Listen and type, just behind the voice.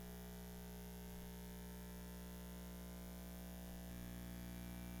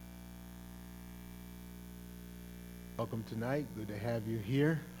Welcome tonight. Good to have you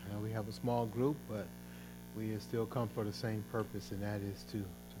here. We have a small group, but we still come for the same purpose, and that is to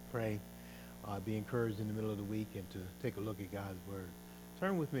pray, be encouraged in the middle of the week, and to take a look at God's Word.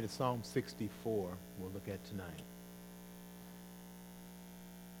 Turn with me to Psalm 64. We'll look at tonight.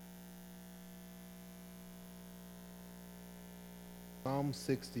 Psalm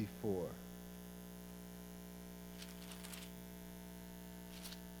 64.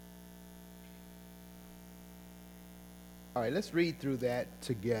 All right, let's read through that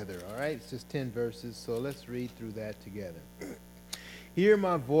together, all right? It's just 10 verses, so let's read through that together. Hear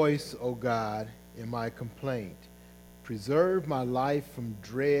my voice, O God, in my complaint. Preserve my life from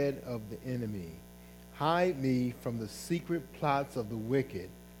dread of the enemy. Hide me from the secret plots of the wicked,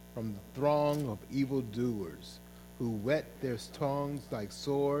 from the throng of evildoers, who whet their tongues like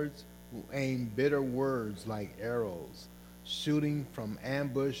swords, who aim bitter words like arrows, shooting from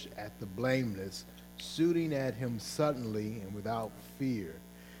ambush at the blameless, shooting at him suddenly and without fear.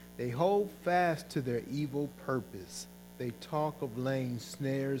 They hold fast to their evil purpose. They talk of laying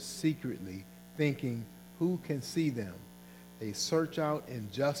snares secretly, thinking, who can see them? They search out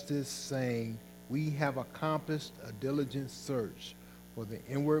injustice, saying, we have accomplished a diligent search, for the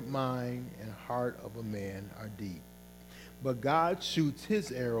inward mind and heart of a man are deep. But God shoots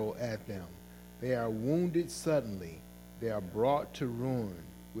his arrow at them. They are wounded suddenly. They are brought to ruin,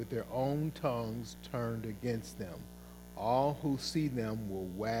 with their own tongues turned against them. All who see them will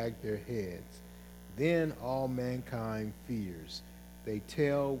wag their heads. Then all mankind fears. They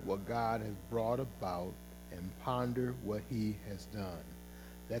tell what God has brought about and ponder what he has done.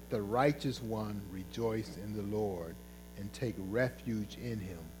 Let the righteous one rejoice in the Lord and take refuge in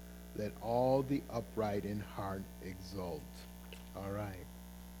him. Let all the upright in heart exult. All right.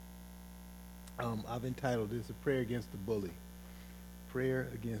 I've entitled this A Prayer Against the Bully. Prayer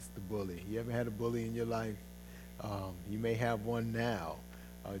against the bully. You ever had a bully in your life? You may have one now.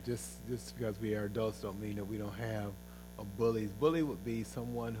 Just because we are adults don't mean that we don't have bullies. Bully would be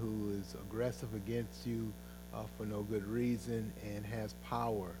someone who is aggressive against you for no good reason and has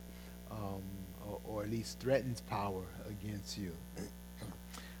power, or at least threatens power against you.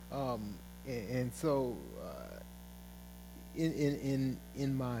 And so in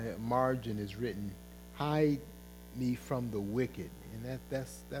my margin is written, hide me from the wicked. And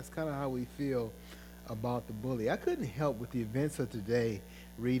that's kind of how we feel about the bully. I couldn't help with the events of today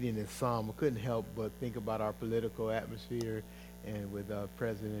reading this psalm. I couldn't help but think about our political atmosphere, and with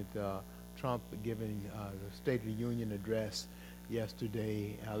President Trump giving the State of the Union address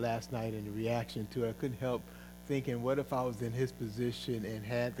yesterday, last night, and the reaction to it. I couldn't help thinking, what if I was in his position and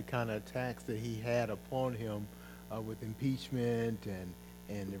had the kind of attacks that he had upon him with impeachment and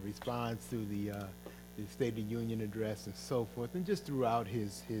the response to the State of the Union address and so forth, and just throughout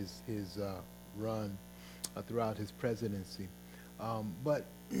his run, throughout his presidency. But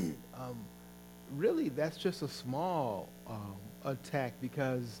really, that's just a small attack,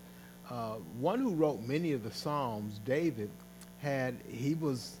 because one who wrote many of the Psalms, David, he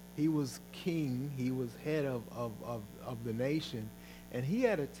was king, he was head of the nation, and he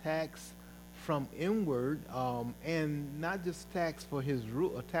had attacks from inward, and not just attacks for his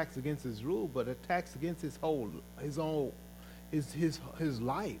rule, attacks against his rule, but attacks against his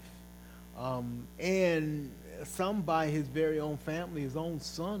life, and some by his very own family, his own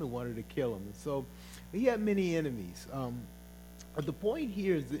son who wanted to kill him. And so he had many enemies. But the point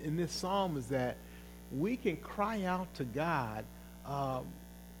here is in this psalm is that we can cry out to God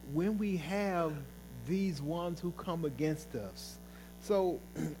when we have these ones who come against us. So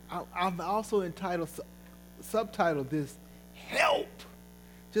I've also subtitled this, Help.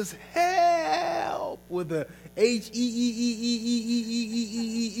 Just help, with a HEEEEEEEEEELP.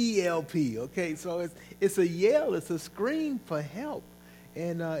 Okay, so it's a yell, it's a scream for help.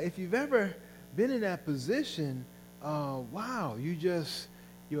 And if you've ever been in that position, wow,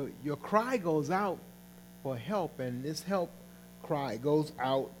 your cry goes out for help, and this help cry goes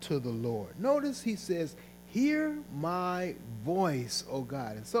out to the Lord. Notice he says, hear my voice, O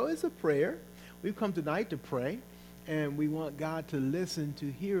God. And so it's a prayer. We've come tonight to pray, and we want God to listen,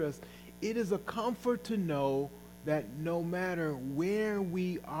 to hear us. It is a comfort to know that no matter where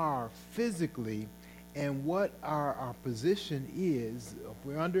we are physically and what our position is, if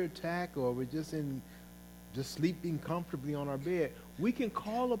we're under attack or we're just sleeping comfortably on our bed, we can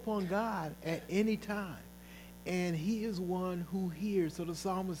call upon God at any time. And he is one who hears. So the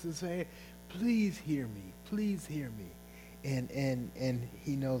psalmist is saying, please hear me. Please hear me. And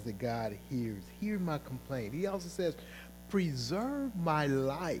he knows that God hears. Hear my complaint. He also says, preserve my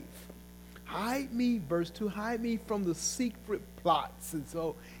life. Hide me, verse 2, hide me from the secret plots. And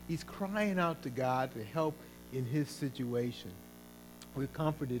so he's crying out to God to help in his situation. We're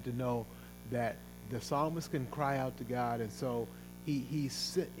comforted to know that the psalmist can cry out to God, and so he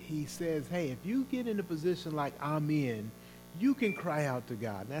says, hey, if you get in a position like I'm in, you can cry out to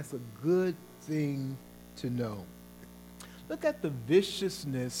God. That's a good thing to know. Look at the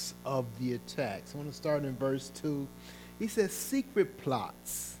viciousness of the attacks. I want to start in verse 2. He says, secret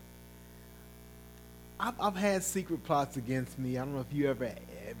plots. I've had secret plots against me. I don't know if you ever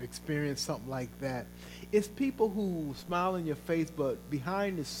have experienced something like that. It's people who smile in your face, but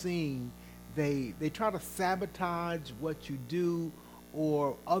behind the scene, they try to sabotage what you do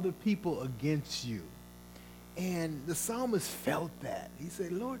or other people against you. And the psalmist felt that. He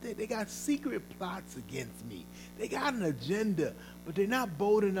said, Lord, they got secret plots against me. They got an agenda, but they're not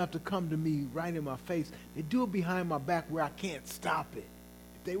bold enough to come to me right in my face. They do it behind my back where I can't stop it.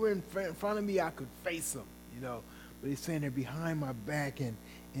 If they were in front of me, I could face them, you know. But he's saying they're behind my back,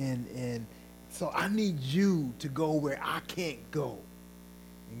 and so I need you to go where I can't go.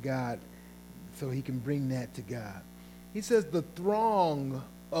 And God, so he can bring that to God. He says the throng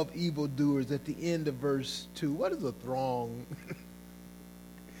of evildoers at the end of verse 2. What is a throng?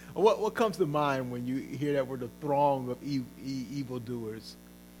 What comes to mind when you hear that word, the throng of evildoers?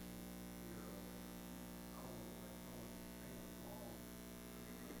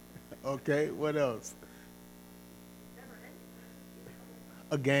 Okay, what else?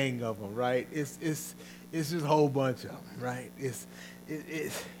 A gang of them, right? It's just a whole bunch of them, right?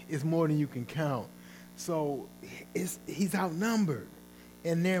 It's more than you can count. So he's outnumbered.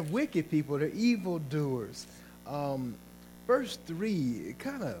 And they're wicked people. They're evildoers. Verse 3,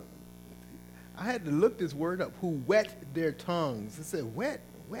 I had to look this word up, who wet their tongues. It said wet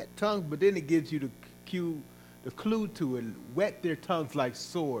tongues, but then it gives you the clue to it. Wet their tongues like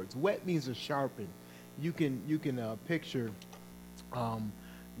swords. Wet means to sharpen. You can picture,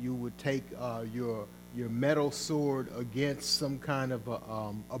 you would take your metal sword against some kind of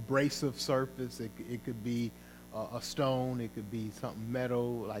abrasive surface. It could be a stone, it could be something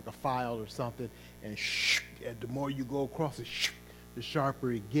metal like a file or something, and the more you go across it, the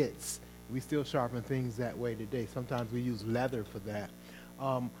sharper it gets. We still sharpen things that way today. Sometimes we use leather for that.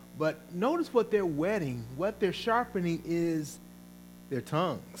 But notice what they're wetting. What they're sharpening is their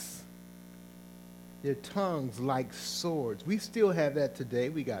tongues. Their tongues like swords. We still have that today.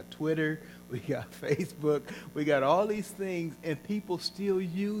 We got Twitter, we got Facebook, we got all these things, and people still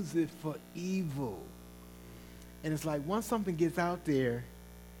use it for evil. And it's like once something gets out there,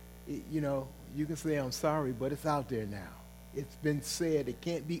 you can say, I'm sorry, but it's out there now. It's been said. It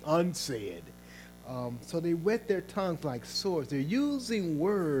can't be unsaid. So they wet their tongues like swords. They're using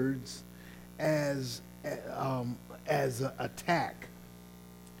words as an attack.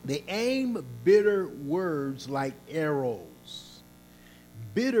 They aim bitter words like arrows.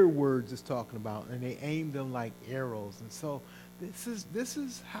 Bitter words is talking about, and they aim them like arrows. And so this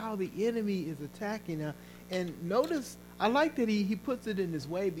is how the enemy is attacking now. And notice, I like that he puts it in this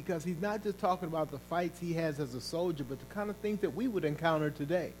way, because he's not just talking about the fights he has as a soldier, but the kind of things that we would encounter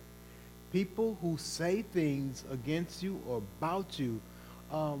today. People who say things against you or about you,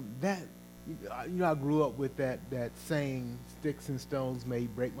 I grew up with that saying, sticks and stones may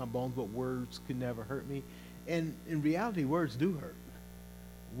break my bones, but words could never hurt me. And in reality, words do hurt.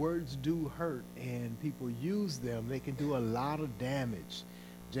 Words do hurt, and people use them. They can do a lot of damage.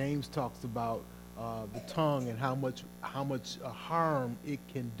 James talks about the tongue and how much harm it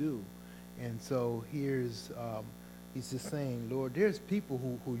can do. And so he's just saying, Lord, there's people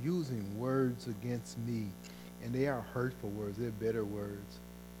who are using words against me, and they are hurtful words. They're bitter words.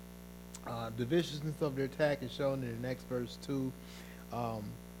 The viciousness of their attack is shown in the next verse 2.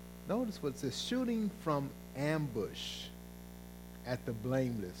 Notice what it says, shooting from ambush at the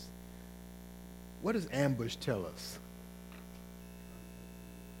blameless. What does ambush tell us?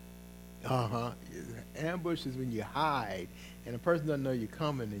 Ambush is when you hide and a person doesn't know you're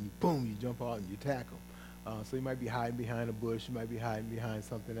coming, and boom, you jump out and you attack them. So you might be hiding behind a bush, you might be hiding behind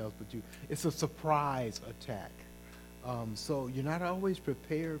something else, but it's a surprise attack. So you're not always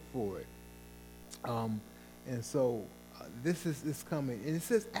prepared for it. And so this is coming. And it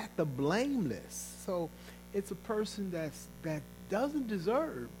says at the blameless. So it's a person that doesn't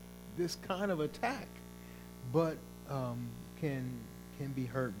deserve this kind of attack, but can be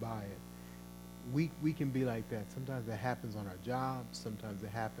hurt by it. We can be like that. Sometimes it happens on our jobs. Sometimes it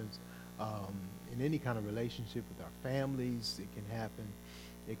happens in any kind of relationship with our families. It can happen.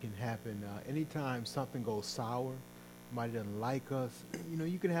 It can happen anytime something goes sour. Somebody doesn't like us.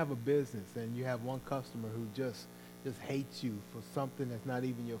 You can have a business and you have one customer who just hates you for something that's not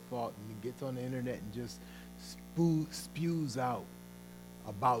even your fault, and he gets on the internet and just spews out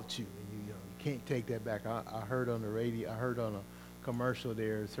about you, and you can't take that back. I heard on the radio, I heard on a commercial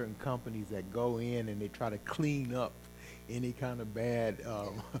there are certain companies that go in and they try to clean up any kind of bad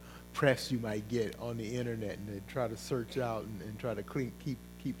press you might get on the internet, and they try to search out and try to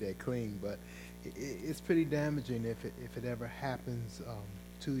keep that clean. But it's pretty damaging if it ever happens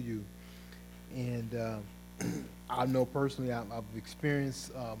to you. And I know personally I've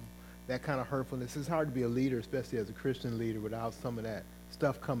experienced that kind of hurtfulness. It's hard to be a leader, especially as a Christian leader, without some of that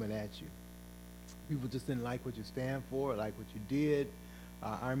stuff coming at you. People just didn't like what you stand for, or like what you did.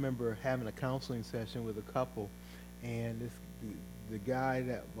 I remember having a counseling session with a couple, and the guy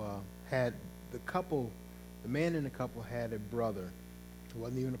that had the couple, the man in the couple had a brother who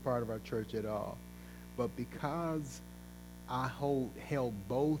wasn't even a part of our church at all. But because I held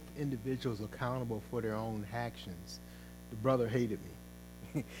both individuals accountable for their own actions, the brother hated me.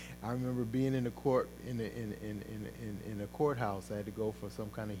 I remember being in the court in a courthouse. I had to go for some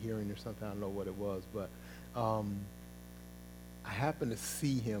kind of hearing or something. I don't know what it was, but I happened to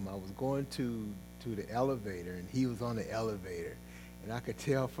see him. I was going to the elevator, and he was on the elevator, and I could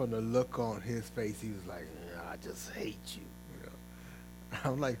tell from the look on his face, he was like, "I just hate you."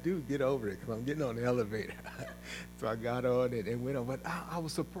 I'm like, "Dude, get over it," because I'm getting on the elevator. So I got on it and went on. But I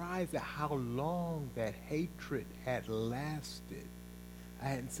was surprised at how long that hatred had lasted. I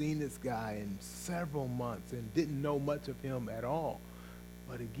hadn't seen this guy in several months and didn't know much of him at all.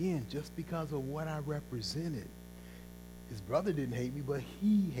 But again, just because of what I represented, his brother didn't hate me, but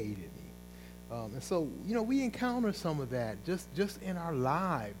he hated me. And so, we encounter some of that just in our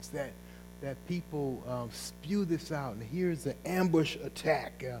lives, that people spew this out. And here's the ambush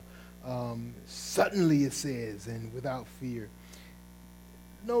attack. Suddenly it says, and without fear.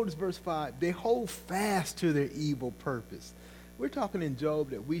 Notice verse 5. They hold fast to their evil purpose. We're talking in Job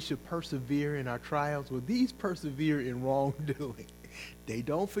that we should persevere in our trials. Well, these persevere in wrongdoing. They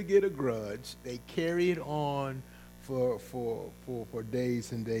don't forget a grudge. They carry it on for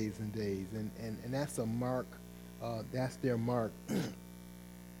days and days and days. And that's a mark. That's their mark.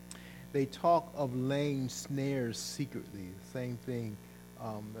 They talk of laying snares secretly. Same thing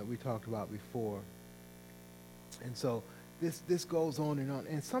that we talked about before. And so this goes on.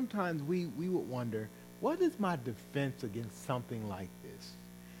 And sometimes we would wonder, what is my defense against something like this?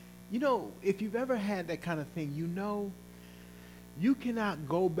 If you've ever had that kind of thing, you cannot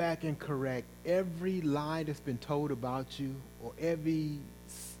go back and correct every lie that's been told about you, or every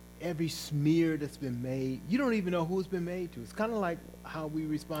smear that's been made. You don't even know who it's been made to. It's kind of like how we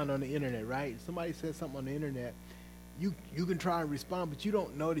respond on the internet, right? If somebody says something on the internet, you can try and respond, but you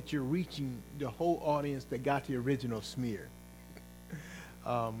don't know that you're reaching the whole audience that got the original smear.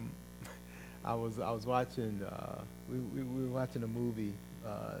 I was watching. We were watching a movie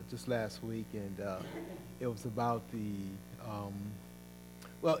just last week, and it was about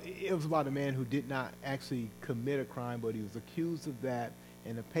it was about a man who did not actually commit a crime, but he was accused of that.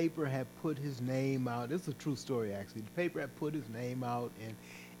 And the paper had put his name out. This is a true story, actually. The paper had put his name out,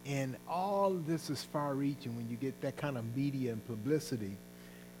 and all of this is far-reaching when you get that kind of media and publicity.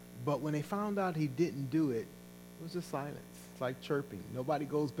 But when they found out he didn't do it, it was just silence. It's like chirping. Nobody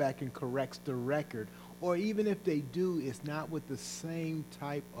goes back and corrects the record. Or even if they do, it's not with the same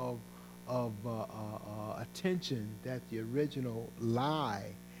type of attention that the original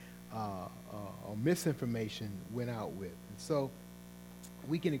lie or misinformation went out with. And so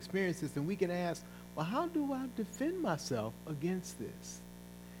we can experience this, and we can ask, well, how do I defend myself against this?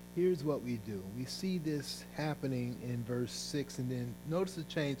 Here's what we do. We see this happening in verse 6, and then notice the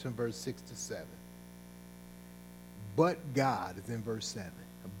change from verse 6 to 7. But God is in verse 7.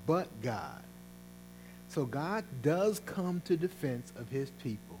 But God. So God does come to defense of his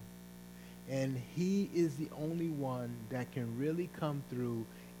people, and he is the only one that can really come through.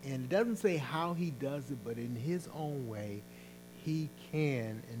 And it doesn't say how he does it, but in his own way, he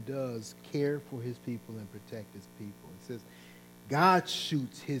can and does care for his people and protect his people. It says, God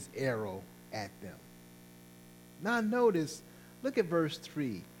shoots his arrow at them. Now notice, look at verse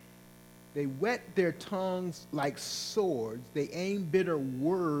 3. They whet their tongues like swords. They aim bitter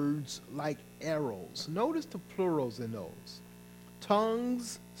words like arrows. Notice the plurals in those.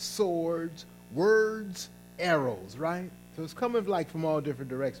 Tongues, swords, words, arrows, right? So it's coming from all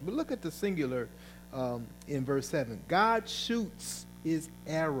different directions. But look at the singular in verse 7. God shoots his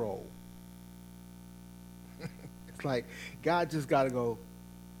arrow. It's like God just got to go,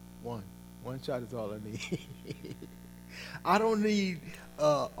 one shot is all I need. I don't need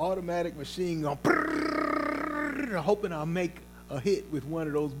automatic machine gun hoping I'll make a hit with one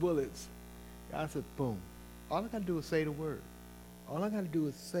of those bullets. God said, boom. All I got to do is say the word. All I got to do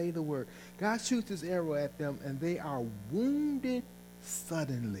is say the word. God shoots his arrow at them, and they are wounded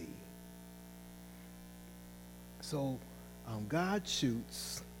suddenly. So God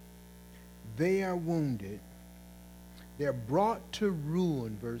shoots. They are wounded. They're brought to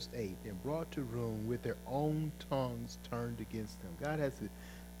ruin, verse 8. They're brought to ruin with their own tongues turned against them. God has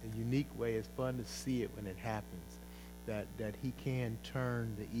a unique way. It's fun to see it when it happens, that he can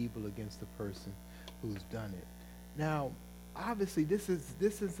turn the evil against the person who's done it. Now, obviously, this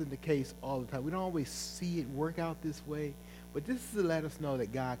isn't the case all the time. We don't always see it work out this way, but this is to let us know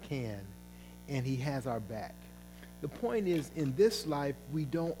that God can, and he has our back. The point is, in this life, we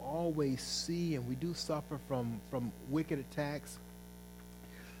don't always see, and we do suffer from wicked attacks,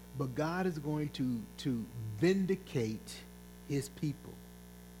 but God is going to vindicate his people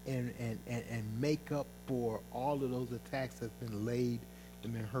and make up for all of those attacks that have been laid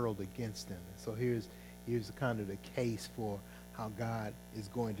and been hurled against them. And so here's kind of the case for how God is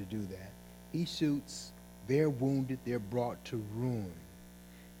going to do that. He shoots, they're wounded, they're brought to ruin.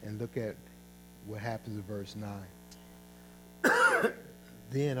 And look at what happens in verse 9.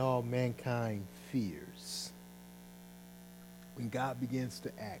 Then all mankind fears. When God begins to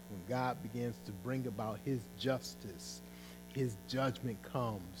act, when God begins to bring about his justice, his judgment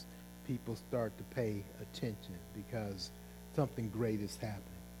comes, people start to pay attention because something great is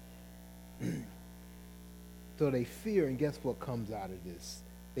happening. So they fear, and guess what comes out of this?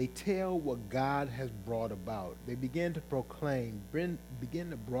 They tell what God has brought about. They begin to proclaim, begin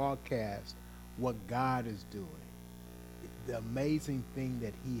to broadcast what God is doing, the amazing thing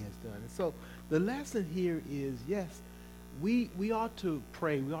that he has done. And so the lesson here is, yes, we ought to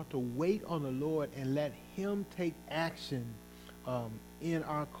pray. We ought to wait on the Lord and let him take action in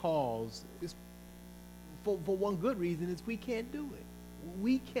our cause. It's for one good reason is we can't do it.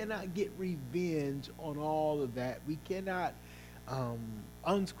 We cannot get revenge on all of that. We cannot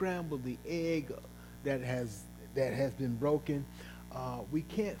unscramble the egg that has been broken. We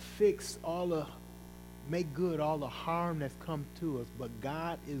can't make good all the harm that's come to us, but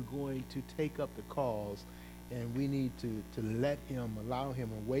God is going to take up the cause, and we need to let him, allow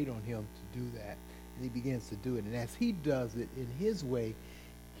him, and wait on him to do that. And he begins to do it. And as he does it in his way,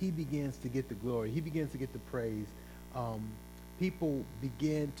 he begins to get the glory. He begins to get the praise. People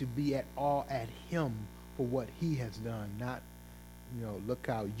begin to be at awe at him for what he has done. Not, look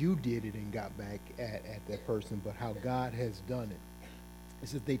how you did it and got back at that person, but how God has done it. It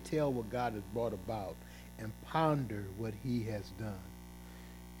says they tell what God has brought about and ponder what he has done.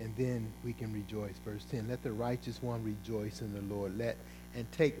 And then we can rejoice. Verse 10, let the righteous one rejoice in the Lord.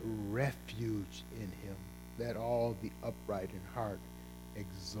 And take refuge in him. Let all the upright in heart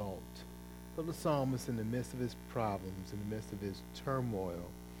exult. So the psalmist, in the midst of his problems, in the midst of his turmoil,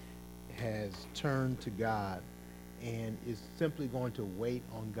 has turned to God and is simply going to wait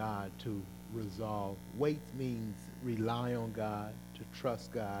on God to resolve. Wait means rely on God, to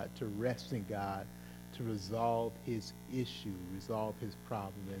trust God, to rest in God, to resolve his issue, resolve his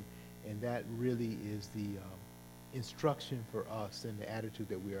problem. And that really is the instruction for us and the attitude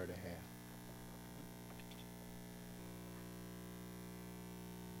that we are to have.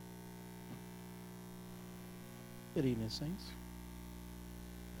 Good evening, saints.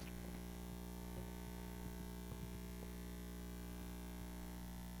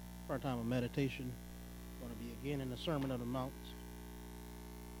 For our time of meditation, going to be again in the Sermon on the Mount.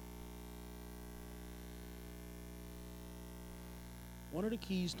 One of the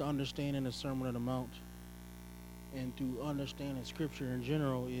keys to understanding the Sermon on the Mount and to understanding Scripture in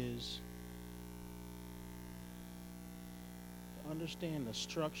general is to understand the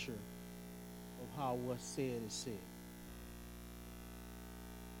structure of how what's said is said.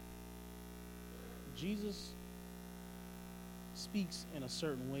 Jesus speaks in a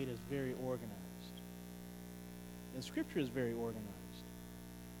certain way that's very organized. And Scripture is very organized.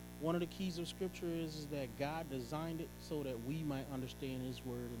 One of the keys of Scripture is that God designed it so that we might understand his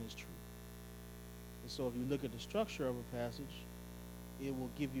word and his truth. And so if you look at the structure of a passage, it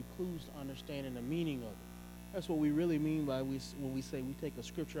will give you clues to understanding the meaning of it. That's what we really mean by when we say we take a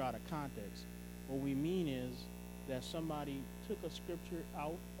scripture out of context. What we mean is that somebody took a scripture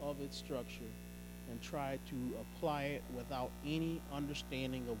out of its structure and tried to apply it without any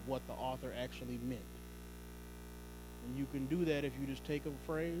understanding of what the author actually meant. And you can do that if you just take a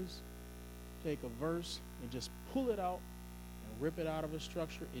phrase, take a verse, and just pull it out and rip it out of its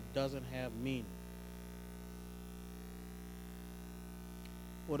structure. It doesn't have meaning.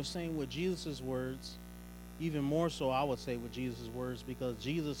 Well, the same with Jesus' words, even more so I would say with Jesus' words, because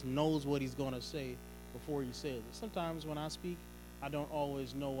Jesus knows what he's going to say before he says it. Sometimes when I speak, I don't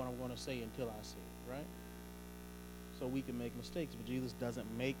always know what I'm going to say until I say it, right? So we can make mistakes, but Jesus doesn't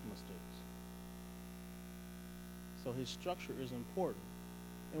make mistakes. So his structure is important.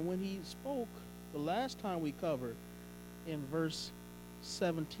 And when he spoke, The last time we covered, in verse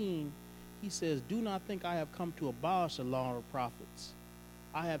 17, he says, "Do not think I have come to abolish the law of the prophets.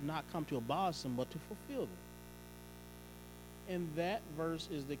 I have not come to abolish them, but to fulfill them." And that verse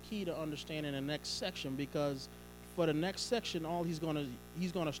is the key to understanding the next section, because for the next section, all he's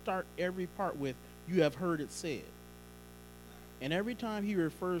gonna start every part with, "You have heard it said." And every time he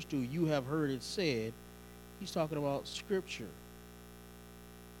refers to "you have heard it said," he's talking about Scripture.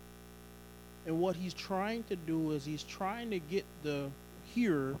 And what he's trying to do is he's trying to get the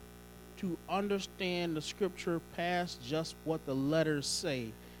hearer to understand the Scripture past just what the letters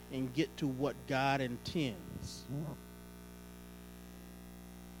say and get to what God intends.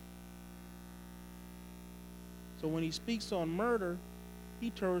 So when he speaks on murder,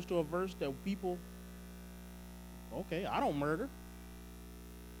 he turns to a verse that people, okay, I don't murder.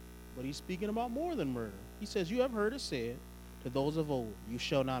 But he's speaking about more than murder. He says, "You have heard it said to those of old, you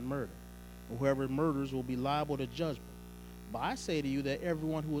shall not murder. And whoever murders will be liable to judgment. But I say to you that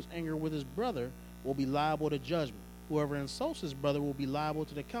everyone who is angry with his brother will be liable to judgment. Whoever insults his brother will be liable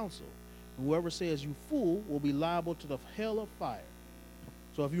to the council. And whoever says you fool will be liable to the hell of fire."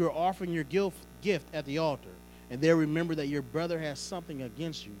 So if you are offering your gift at the altar, and there remember that your brother has something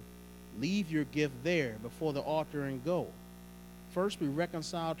against you, leave your gift there before the altar and go. First be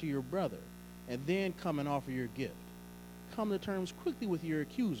reconciled to your brother, and then come and offer your gift. Come to terms quickly with your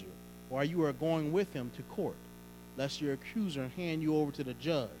accuser, while you are going with him to court, lest your accuser hand you over to the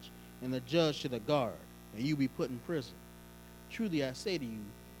judge, and the judge to the guard, and you be put in prison. Truly I say to you,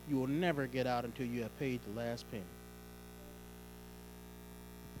 you will never get out until you have paid the last penny.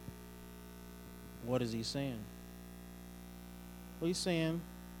 What is he saying? Well, he's saying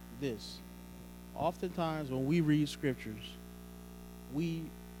this. Oftentimes when we read scriptures, we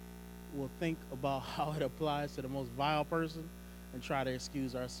will think about how it applies to the most vile person and try to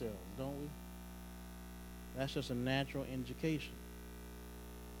excuse ourselves, don't we? That's just a natural indication.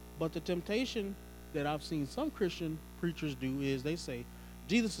 But the temptation that I've seen some Christian preachers do is they say,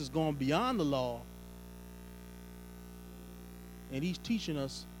 Jesus is going beyond the law and he's teaching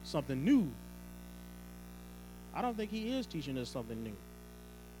us something new. I don't think he is teaching us something new.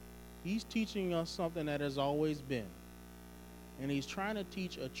 He's teaching us something that has always been. And he's trying to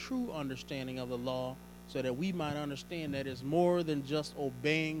teach a true understanding of the law so that we might understand that it's more than just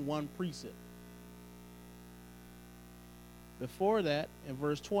obeying one precept. Before that, in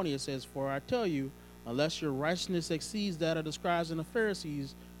verse 20, it says, "For I tell you, unless your righteousness exceeds that of the scribes and the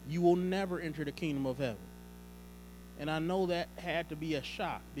Pharisees, you will never enter the kingdom of heaven." And I know that had to be a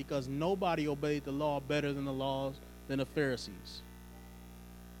shock, because nobody obeyed the law better than the Pharisees.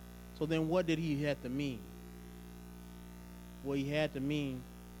 So then what did he have to mean? Well, he had to mean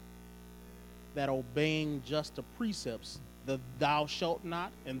that obeying just the precepts, the "thou shalt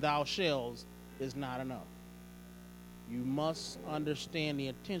not" and "thou shalt," is not enough. You must understand the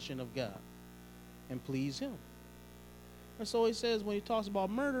intention of God and please him. And so he says when he talks about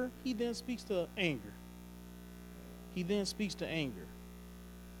murder, he then speaks to anger. He then speaks to anger.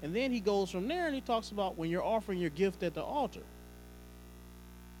 And then he goes from there and he talks about when you're offering your gift at the altar.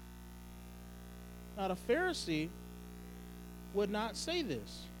 Now the Pharisee would not say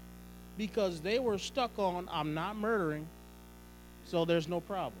this because they were stuck on, "I'm not murdering, so there's no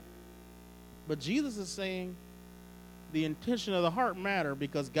problem." But Jesus is saying the intention of the heart matter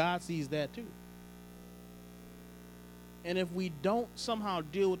because God sees that too. And if we don't somehow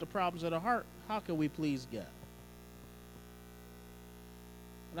deal with the problems of the heart, how can we please God?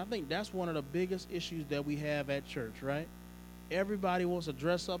 And I think that's one of the biggest issues that we have at church, right? Everybody wants to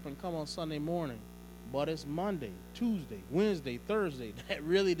dress up and come on Sunday morning, but it's Monday, Tuesday, Wednesday, Thursday that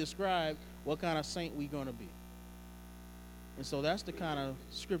really describe what kind of saint we're going to be. And so that's the kind of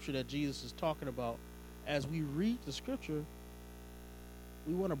scripture that Jesus is talking about. As we read the scripture,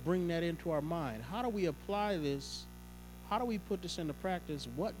 we want to bring that into our mind. How do we apply this? How do we put this into practice?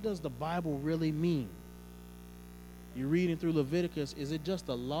 What does the Bible really mean? You're reading through Leviticus. Is it just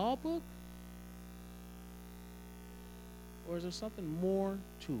a law book? Or is there something more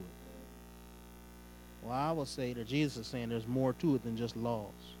to it? Well, I will say that Jesus is saying there's more to it than just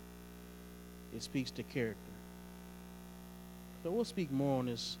laws. It speaks to character. So we'll speak more on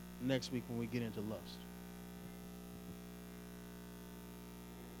this next week when we get into lust.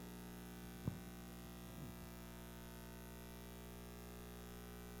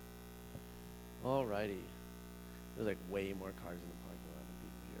 Alrighty. There's like way more cars in the parking lot than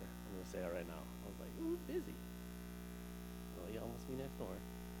people here. I'm going to say that right now. I was like, ooh, busy. Well, you almost be next door.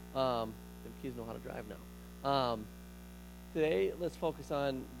 The kids know how to drive now. Today, let's focus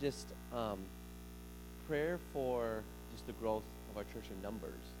on just prayer for just the growth of our church in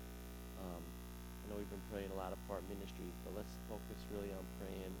numbers. know we've been praying a lot for our ministries, but let's focus really on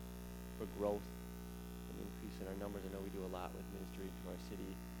praying for growth and increase in our numbers. I know we do a lot with ministry to our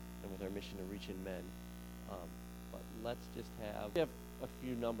city and with our mission of reaching men. But let's just we have a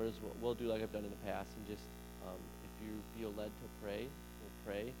few numbers. We'll do like I've done in the past, and just if you feel led to pray, we'll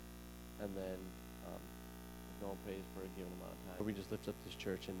pray, and then if no one prays for a given amount of time, we just lift up this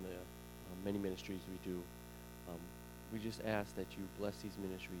church and the many ministries we do. We just ask that you bless these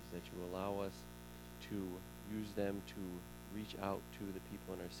ministries, that you allow us to use them to reach out to the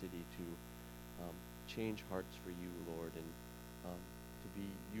people in our city, to change hearts for you, Lord, and to be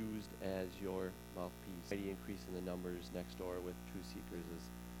used as your mouthpiece. Mighty increase in the numbers next door with True Seekers is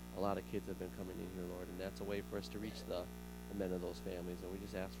a lot of kids have been coming in here, Lord, and that's a way for us to reach the men of those families, and we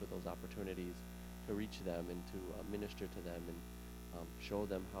just ask for those opportunities to reach them and to minister to them and show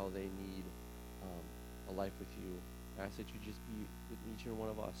them how they need a life with you. I ask that you just be with each and one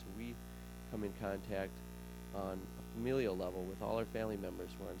of us. We come in contact on a familial level with all our family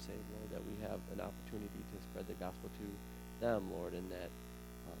members who aren't saved, Lord, that we have an opportunity to spread the gospel to them, Lord, and that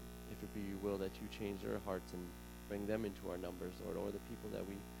if it be your will that you change their hearts and bring them into our numbers, Lord, or the people that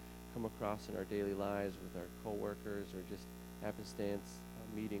we come across in our daily lives with our co-workers or just happenstance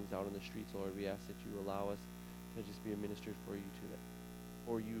meetings out on the streets, Lord, we ask that you allow us to just be a minister for you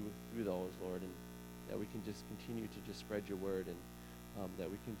through those, Lord, and that we can just continue to just spread your word, and that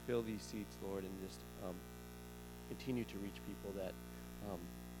we can fill these seats, Lord, and just continue to reach people, that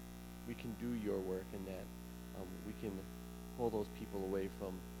we can do your work, and that we can pull those people away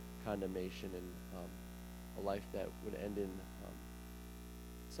from condemnation and a life that would end in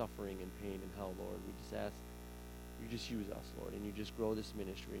suffering and pain and hell, Lord. We just ask you just use us, Lord, and you just grow this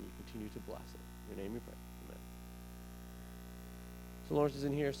ministry, and you continue to bless it. In your name we pray. Amen. So Lawrence is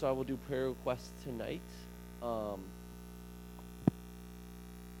in here, so I will do prayer requests tonight.